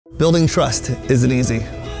Building trust isn't easy.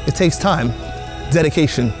 It takes time,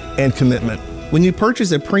 dedication, and commitment. When you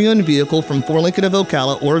purchase a pre-owned vehicle from Ford Lincoln of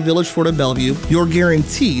Ocala or Village Ford of Bellevue, you're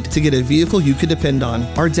guaranteed to get a vehicle you can depend on.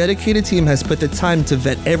 Our dedicated team has put the time to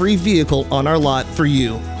vet every vehicle on our lot for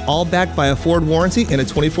you, all backed by a Ford warranty and a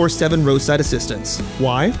 24/7 roadside assistance.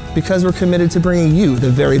 Why? Because we're committed to bringing you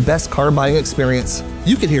the very best car buying experience.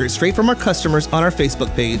 You can hear it straight from our customers on our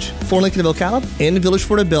Facebook page, Ford Lincoln of Ocala and Village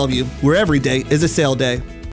Ford of Bellevue, where every day is a sale day.